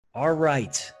All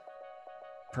right.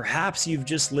 Perhaps you've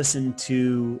just listened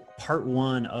to part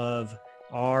one of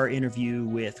our interview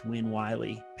with Win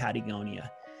Wiley, Patagonia.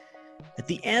 At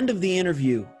the end of the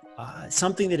interview,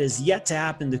 something that has yet to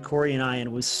happen to Corey and I, and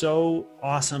it was so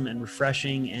awesome and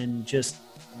refreshing and just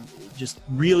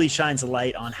really shines a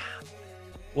light on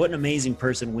what an amazing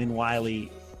person Win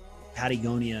Wiley,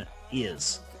 Patagonia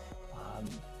is.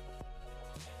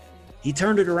 He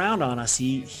turned it around on us.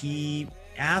 He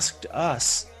asked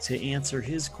us to answer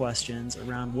his questions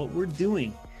around what we're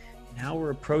doing and how we're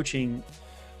approaching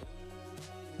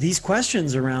these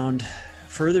questions around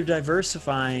further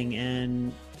diversifying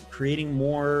and creating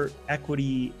more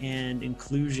equity and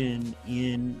inclusion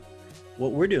in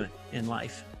what we're doing in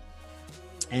life.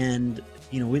 And,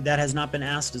 that has not been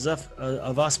asked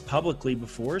of us publicly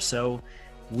before. So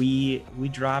we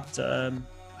dropped,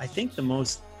 I think, the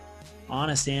most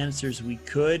honest answers we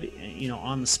could,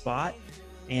 on the spot.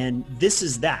 And this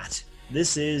is that.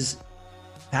 This is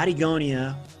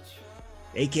Patagonia,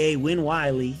 aka Win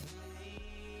Wiley,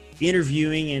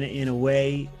 interviewing in a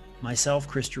way myself,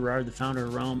 Chris Gerard, the founder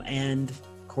of Roam, and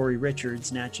Corey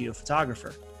Richards, Nat Geo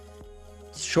photographer.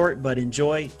 It's short, but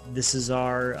enjoy. This is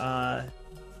how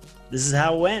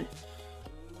it went.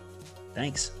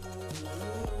 Thanks.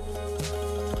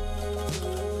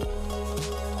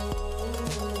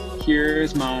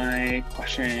 Here's my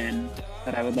question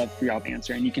that I would love for y'all to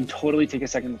answer, and you can totally take a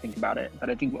second to think about it,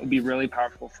 but I think what would be really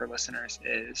powerful for listeners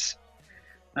is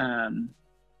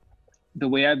the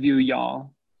way I view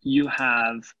y'all. You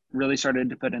have really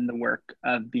started to put in the work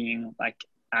of being like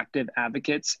active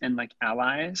advocates and like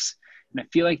allies, and I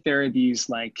feel like there are these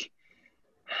like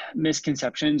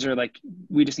misconceptions, or like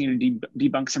we just need to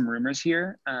debunk some rumors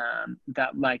here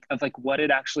that like of like what it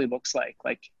actually looks like.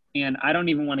 And I don't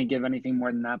even want to give anything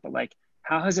more than that, but like,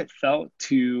 how has it felt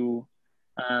to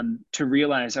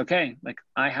realize, okay, like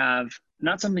I have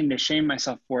not something to shame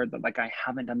myself for, but like I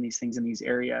haven't done these things in these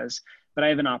areas, but I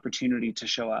have an opportunity to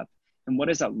show up. And what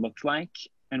does that look like?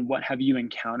 And what have you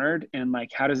encountered? And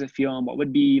like, how does it feel? And what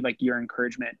would be like your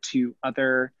encouragement to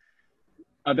other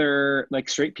like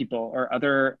straight people or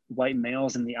other white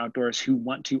males in the outdoors who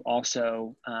want to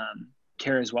also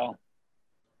care as well?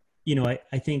 I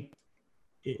think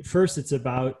first it's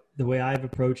about the way I've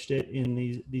approached it in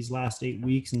these last 8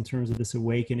 weeks in terms of this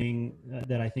awakening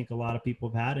that I think a lot of people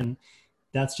have had. And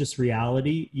that's just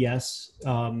reality. Yes.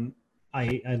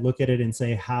 I look at it and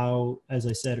say, how, as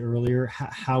I said earlier,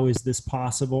 how is this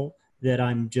possible that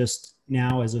I'm just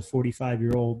now, as a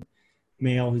 45-year-old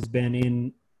male who's been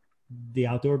in the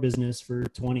outdoor business for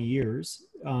 20 years,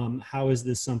 how is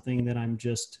this something that I'm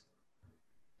just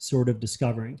sort of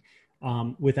discovering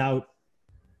without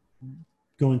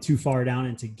going too far down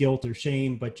into guilt or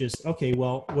shame, but just, okay,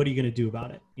 well, what are you going to do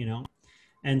about it?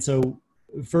 And so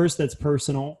first, that's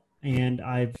personal. And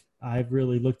I've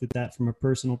really looked at that from a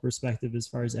personal perspective as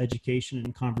far as education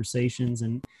and conversations.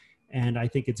 And I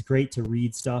think it's great to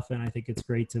read stuff, and I think it's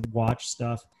great to watch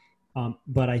stuff.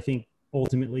 But I think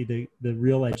ultimately the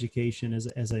real education,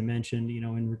 as I mentioned,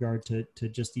 in regard to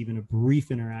just even a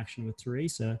brief interaction with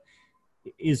Teresa,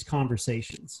 is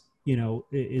conversations.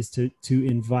 Is to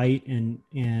invite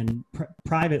and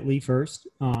privately first,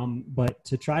 but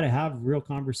to try to have real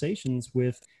conversations,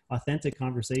 with authentic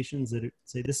conversations that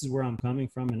say, this is where I'm coming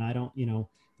from. And I don't,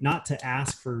 not to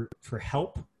ask for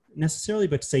help necessarily,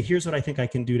 but to say, here's what I think I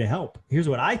can do to help. Here's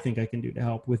what I think I can do to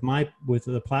help with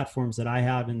the platforms that I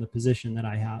have and the position that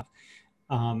I have.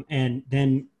 And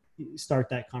then start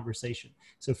that conversation.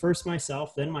 So first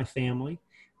myself, then my family,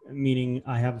 meaning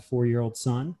I have a 4-year-old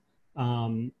son.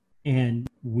 And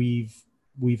we've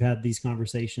had these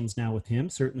conversations now with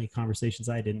him, certainly conversations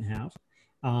I didn't have.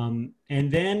 And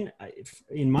then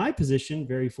in my position,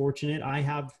 very fortunate, I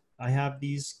have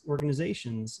these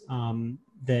organizations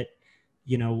that,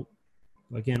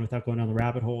 again, without going down the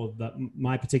rabbit hole of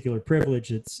my particular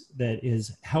privilege, that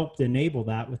has helped enable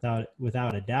that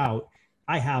without a doubt.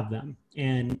 I have them.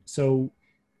 And so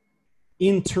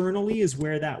internally is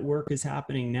where that work is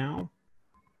happening now.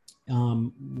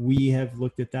 We have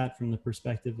looked at that from the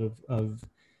perspective of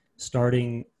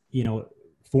starting,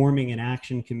 forming an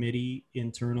action committee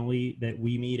internally that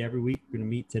we meet every week. We're going to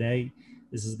meet today.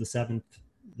 This is the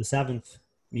seventh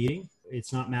meeting.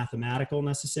 It's not mathematical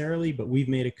necessarily, but we've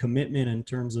made a commitment in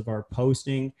terms of our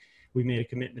posting. We've made a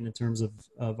commitment in terms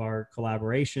of our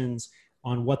collaborations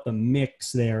on what the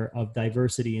mix there of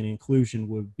diversity and inclusion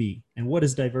would be. And what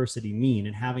does diversity mean?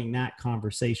 And having that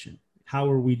conversation. How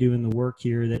are we doing the work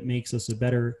here that makes us a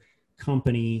better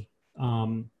company,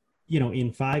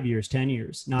 in 5 years, 10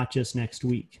 years, not just next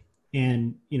week?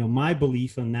 And, my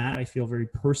belief on that, I feel very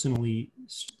personally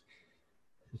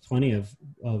plenty of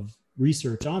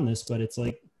research on this, but it's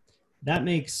like that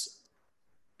makes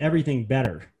everything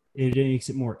better. It makes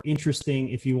it more interesting.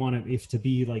 If you want to, if to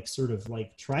be like sort of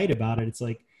like trite about it, it's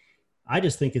like, I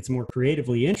just think it's more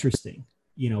creatively interesting,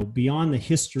 you know, beyond the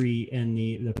history and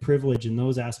the privilege and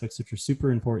those aspects, which are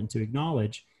super important to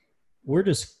acknowledge. We're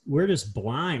just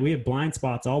blind. We have blind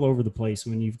spots all over the place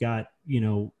when you've got, you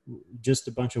know, just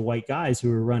a bunch of white guys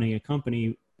who are running a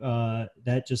company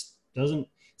that just doesn't,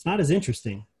 it's not as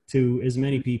interesting to as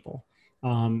many people.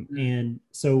 And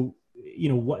so, you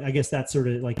know, what, I guess that's sort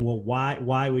of like, well,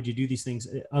 why would you do these things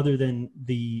other than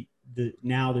the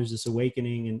now there's this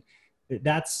awakening, and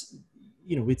that's,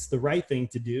 you know, it's the right thing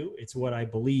to do. It's what I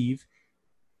believe.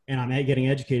 And I'm getting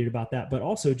educated about that, but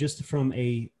also just from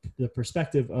the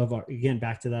perspective of again,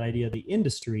 back to that idea of the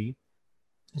industry,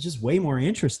 it's just way more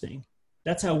interesting.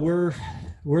 That's how we're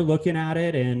looking at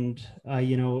it. And,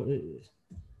 you know,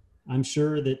 I'm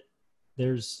sure that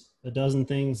there's a dozen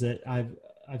things that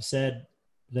I've said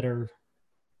that are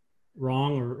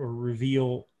wrong or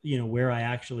reveal, you know, where I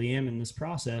actually am in this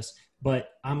process, but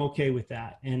I'm okay with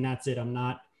that. And that's it. I'm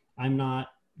not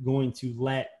going to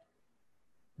let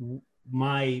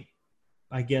my,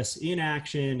 I guess,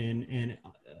 inaction and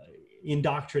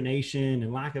indoctrination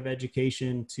and lack of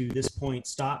education to this point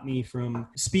stop me from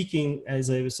speaking, as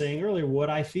I was saying earlier, what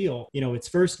I feel. You know, it's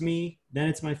first me, then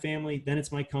it's my family, then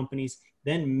it's my companies,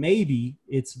 then maybe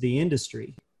it's the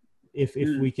industry. If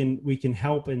we can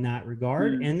help in that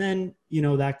regard. And then, you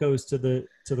know, that goes to the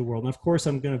world. And of course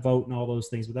I'm going to vote and all those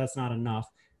things, but that's not enough.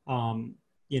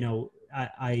 You know,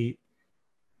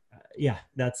 yeah,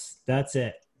 that's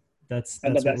it. That's I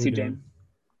love that, CJ.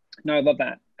 No, I love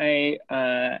that.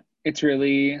 It's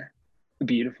really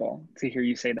beautiful to hear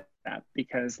you say that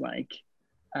because like,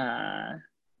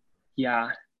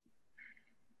 yeah,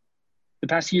 the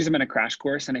past few years I've been a crash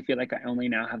course, and I feel like I only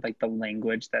now have like the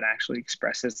language that actually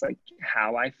expresses like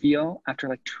how I feel after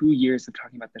like 2 years of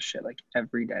talking about this shit like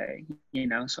every day, you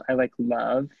know? So I like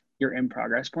love your in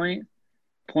progress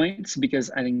points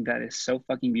because I think that is so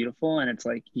fucking beautiful. And it's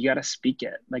like, you got to speak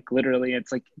it. Like literally,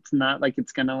 it's like, it's not like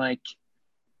it's going to like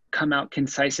come out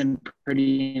concise and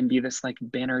pretty and be this like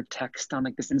banner text on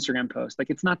like this Instagram post. Like,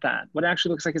 it's not that. What it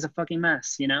actually looks like is a fucking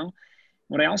mess, you know?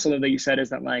 What I also love that you said is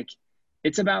that like,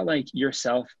 it's about like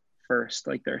yourself first.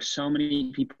 Like there are so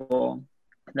many people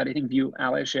that I think view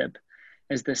allyship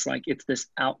as this, like, it's this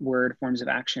outward forms of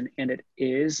action, and it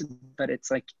is, but it's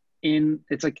like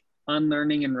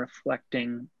unlearning and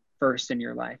reflecting first in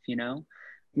your life, you know?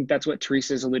 I think that's what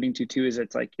Teresa is alluding to too, is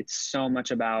it's like, it's so much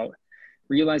about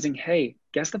realizing, hey,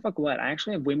 guess the fuck what? I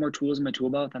actually have way more tools in my tool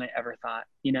belt than I ever thought,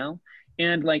 you know?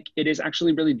 And like, it is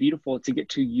actually really beautiful to get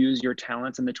to use your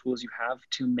talents and the tools you have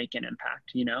to make an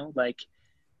impact, you know? Like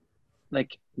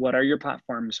what are your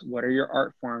platforms? What are your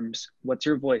art forms? What's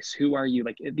your voice? Who are you?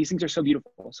 Like these things are so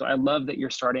beautiful. So I love that you're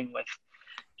starting with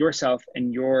yourself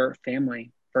and your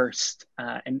family first,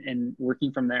 and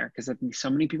working from there, because I think so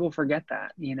many people forget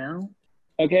that, you know?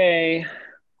 Okay,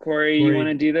 Corey, you want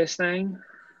to do this thing?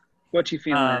 What you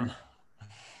feeling?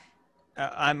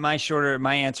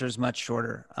 My answer is much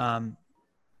shorter.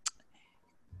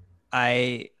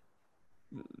 To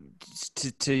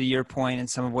your point and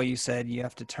some of what you said, you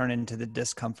have to turn into the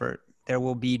discomfort. There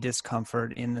will be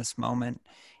discomfort in this moment,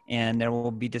 and there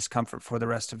will be discomfort for the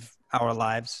rest of our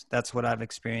lives. That's what I've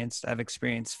experienced. I've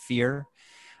experienced fear.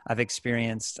 I've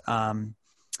experienced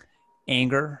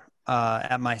anger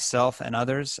at myself and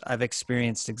others. I've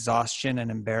experienced exhaustion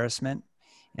and embarrassment,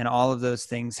 and all of those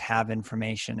things have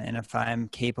information. And if I'm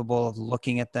capable of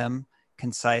looking at them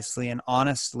concisely and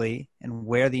honestly, and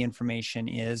where the information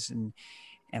is and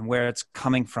where it's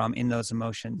coming from in those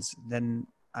emotions, then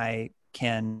I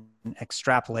can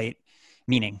extrapolate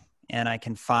meaning, and I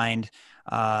can find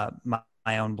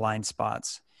my own blind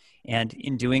spots. And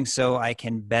in doing so, I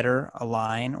can better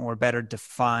align or better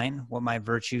define what my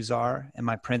virtues are and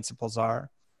my principles are.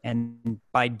 And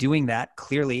by doing that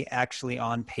clearly, actually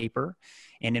on paper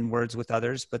and in words with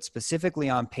others, but specifically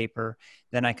on paper,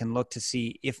 then I can look to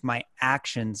see if my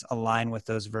actions align with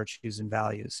those virtues and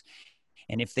values.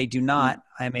 And if they do not,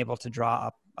 I'm able to draw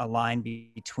up a line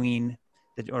between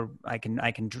or I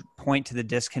can point to the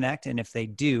disconnect. And if they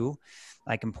do,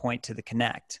 I can point to the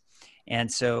connect.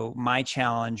 And so my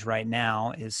challenge right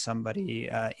now is somebody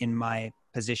in my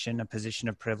position, a position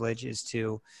of privilege, is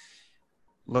to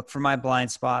look for my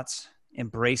blind spots,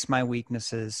 embrace my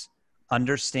weaknesses,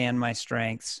 understand my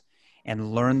strengths,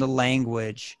 and learn the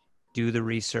language, do the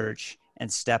research,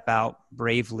 and step out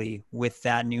bravely with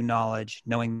that new knowledge,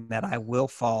 knowing that I will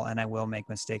fall and I will make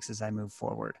mistakes as I move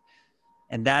forward.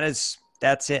 And that is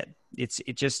That's it.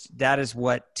 It just, that is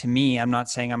what, to me, I'm not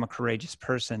saying I'm a courageous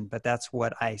person, but that's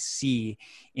what I see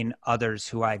in others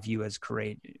who I view as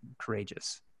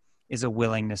courageous, is a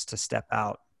willingness to step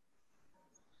out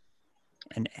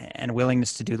and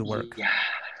willingness to do the work. Yeah.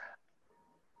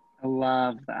 I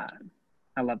love that.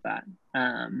 I love that.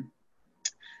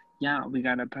 Yeah, we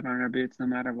got to put on our boots no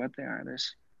matter what they are.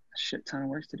 There's a shit ton of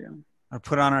work to do. Or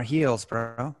put on our heels,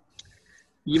 bro.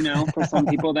 You know, for some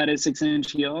people that is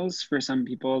 6-inch heels. For some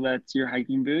people that's your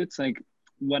hiking boots, like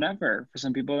whatever. For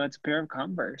some people that's a pair of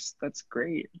Converse. That's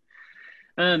great.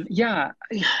 Yeah,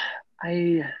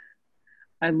 I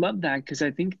love that, because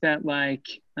I think that like,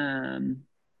 I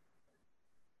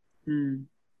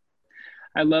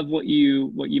love what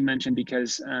you mentioned,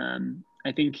 because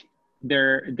I think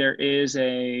there is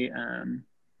a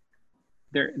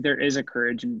there is a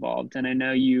courage involved. And I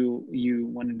know you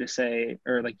wanted to say,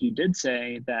 or like you did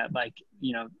say that, like,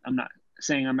 you know, I'm not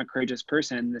saying I'm a courageous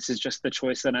person. This is just the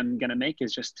choice that I'm gonna make,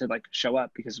 is just to like show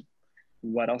up, because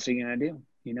what else are you gonna do?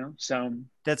 You know? So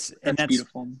that's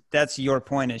beautiful. That's your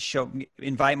point, is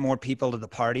invite more people to the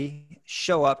party,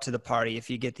 show up to the party if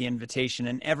you get the invitation,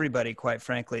 and everybody, quite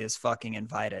frankly, is fucking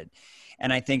invited.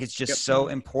 And I think it's just so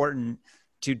important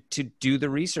to do the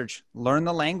research, learn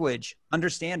the language,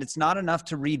 understand it's not enough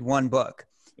to read one book.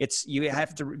 You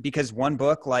have to, because one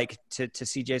book, like to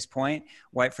CJ's point,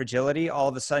 White Fragility, all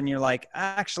of a sudden you're like,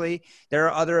 actually, there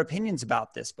are other opinions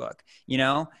about this book, you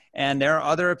know, and there are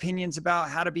other opinions about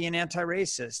how to be an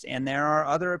anti-racist. And there are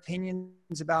other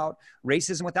opinions about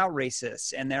racism without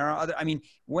racists. And there are other, I mean,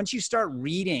 once you start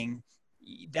reading,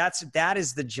 that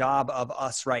is the job of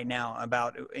us right now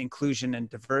about inclusion and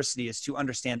diversity, is to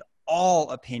understand all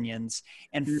opinions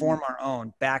and form our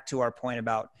own, back to our point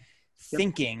about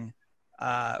thinking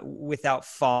without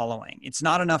following. It's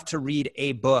not enough to read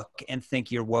a book and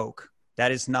think you're woke.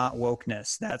 That is not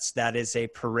wokeness. That is a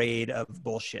parade of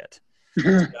bullshit.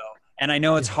 And I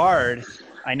know it's hard.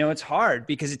 I know it's hard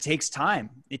because it takes time.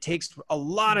 It takes a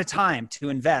lot of time to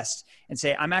invest and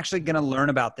say, I'm actually going to learn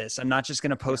about this. I'm not just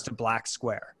going to post a black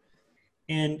square.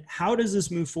 And how does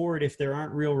this move forward if there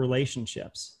aren't real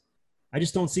relationships? I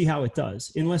just don't see how it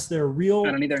does, unless there are real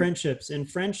friendships. And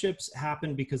friendships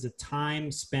happen because of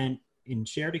time spent in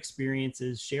shared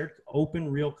experiences, shared open,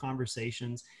 real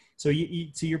conversations. So you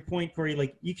to your point, Corey,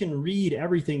 like you can read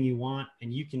everything you want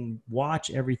and you can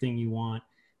watch everything you want,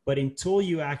 but until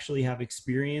you actually have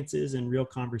experiences and real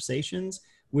conversations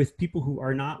with people who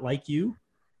are not like you,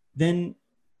 then,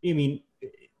 I mean,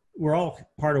 we're all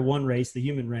part of one race, the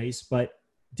human race, but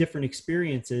different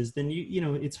experiences, then you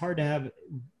know, it's hard to have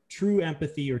true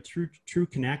empathy or true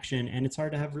connection. And it's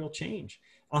hard to have real change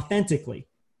authentically,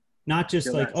 not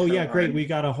just like, oh yeah, great, we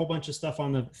got a whole bunch of stuff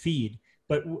on the feed,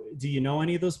 but do you know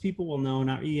any of those people? Well, no,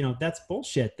 not, you know, that's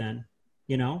bullshit then,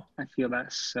 you know? I feel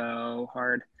that so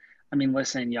hard. I mean,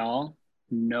 listen, y'all,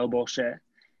 no bullshit.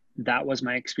 That was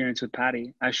my experience with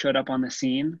Patty. I showed up on the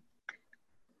scene.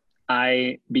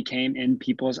 I became, in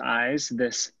people's eyes,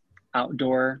 this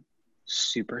outdoor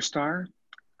superstar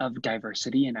of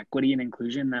diversity and equity and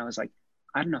inclusion. And I was like,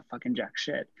 I don't know fucking jack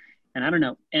shit. And I don't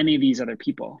know any of these other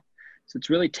people. So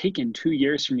it's really taken 2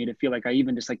 years for me to feel like I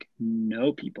even just like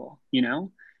know people, you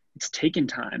know? It's taken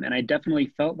time. And I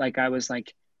definitely felt like I was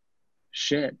like,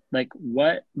 shit, like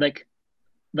what, like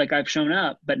I've shown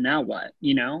up, but now what,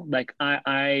 you know? Like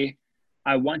I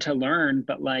want to learn,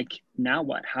 but like, now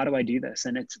what? How do I do this?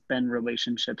 And it's been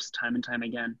relationships time and time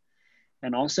again.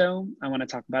 And also I want to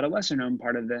talk about a lesser known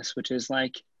part of this, which is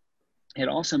like, it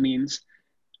also means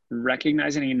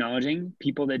recognizing and acknowledging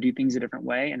people that do things a different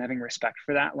way and having respect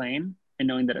for that lane and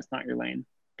knowing that it's not your lane.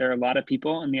 There are a lot of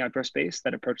people in the outdoor space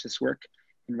that approach this work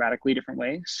in radically different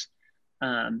ways.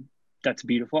 That's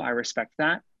beautiful. I respect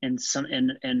that. And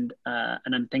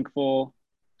I'm thankful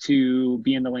to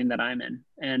be in the lane that I'm in.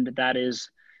 And that is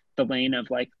the lane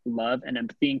of like love and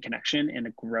empathy and connection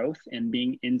and growth and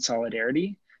being in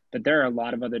solidarity. But there are a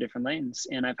lot of other different lanes.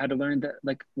 And I've had to learn that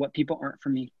like what people aren't for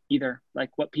me either. Like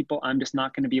what people I'm just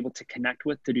not going to be able to connect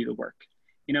with to do the work.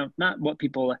 You know, not what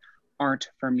people aren't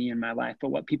for me in my life, but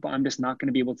what people I'm just not going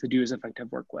to be able to do as effective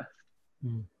work with.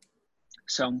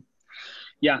 So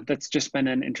yeah, that's just been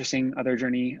an interesting other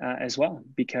journey as well,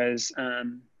 because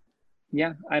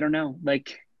yeah, I don't know,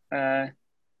 like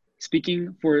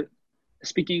speaking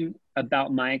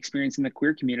about my experience in the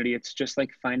queer community, it's just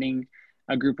like finding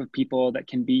a group of people that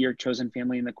can be your chosen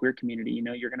family in the queer community. You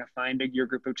know, you're going to find your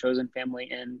group of chosen family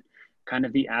in kind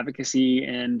of the advocacy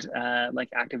and like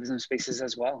activism spaces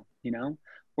as well, you know,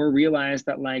 or realize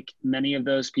that like many of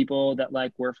those people that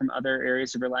like were from other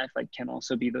areas of your life, like can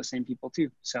also be those same people too.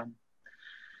 So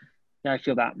yeah, I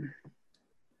feel that.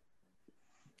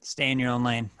 Stay in your own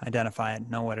lane, identify it,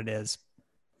 know what it is.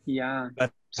 Yeah.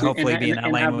 But So, hopefully be in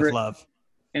that lane with love.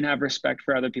 And have respect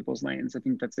for other people's lanes. I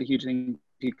think that's a huge thing,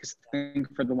 because I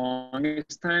think for the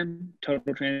longest time,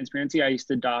 total transparency, I used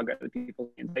to dog other people's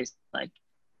lanes. Like,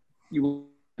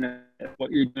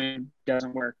 what you're doing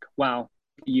doesn't work. Wow,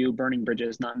 you burning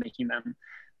bridges, not making them.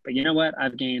 But you know what?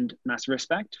 I've gained massive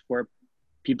respect for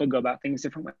people go about things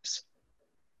different ways.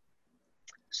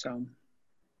 So,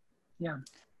 yeah.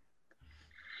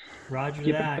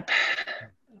 Roger that.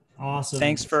 Awesome.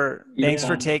 Thanks for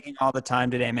taking all the time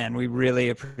today, man. We really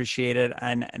appreciate it.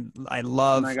 And I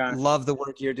love the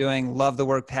work you're doing. Love the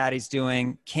work Patty's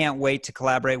doing. Can't wait to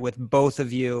collaborate with both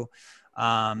of you.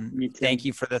 Thank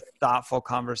you for the thoughtful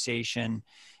conversation,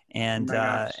 and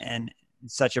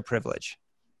such a privilege.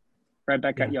 Right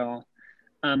back at y'all.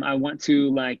 I want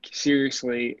to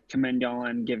seriously commend y'all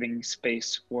on giving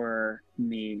space for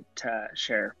me to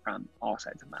share from all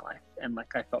sides of my life. And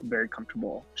I felt very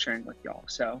comfortable sharing with y'all.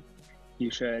 So you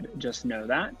should just know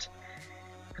that.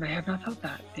 And I have not felt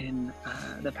that in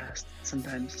the past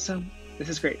sometimes. So this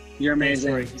is great. You're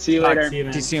amazing. See you later. See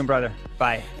you soon, brother.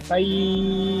 Bye.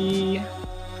 Bye.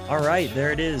 All right,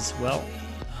 there it is. Well,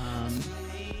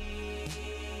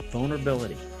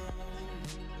 vulnerability.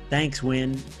 Thanks,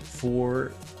 Win,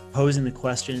 for posing the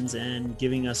questions and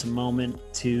giving us a moment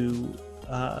to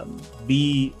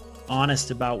be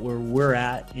honest about where we're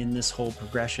at in this whole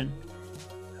progression.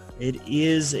 It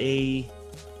is a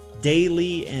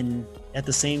daily and at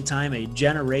the same time a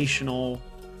generational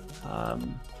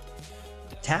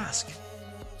task.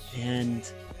 And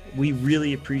we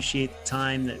really appreciate the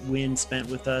time that Win spent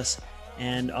with us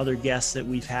and other guests that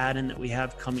we've had and that we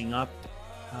have coming up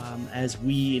as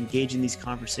we engage in these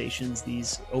conversations,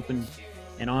 these open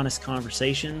and honest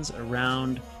conversations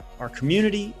around our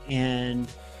community and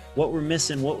what we're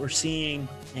missing, what we're seeing,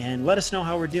 and let us know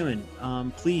how we're doing.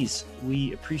 Please,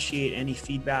 we appreciate any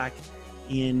feedback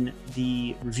in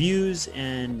the reviews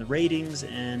and the ratings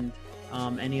and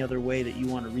any other way that you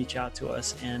want to reach out to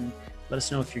us, and let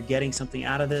us know if you're getting something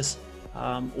out of this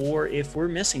or if we're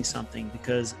missing something,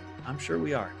 because I'm sure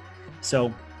we are.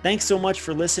 So thanks so much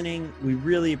for listening. We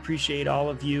really appreciate all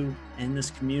of you in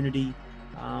this community.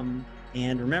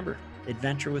 And remember,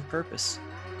 adventure with purpose.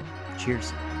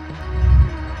 Cheers.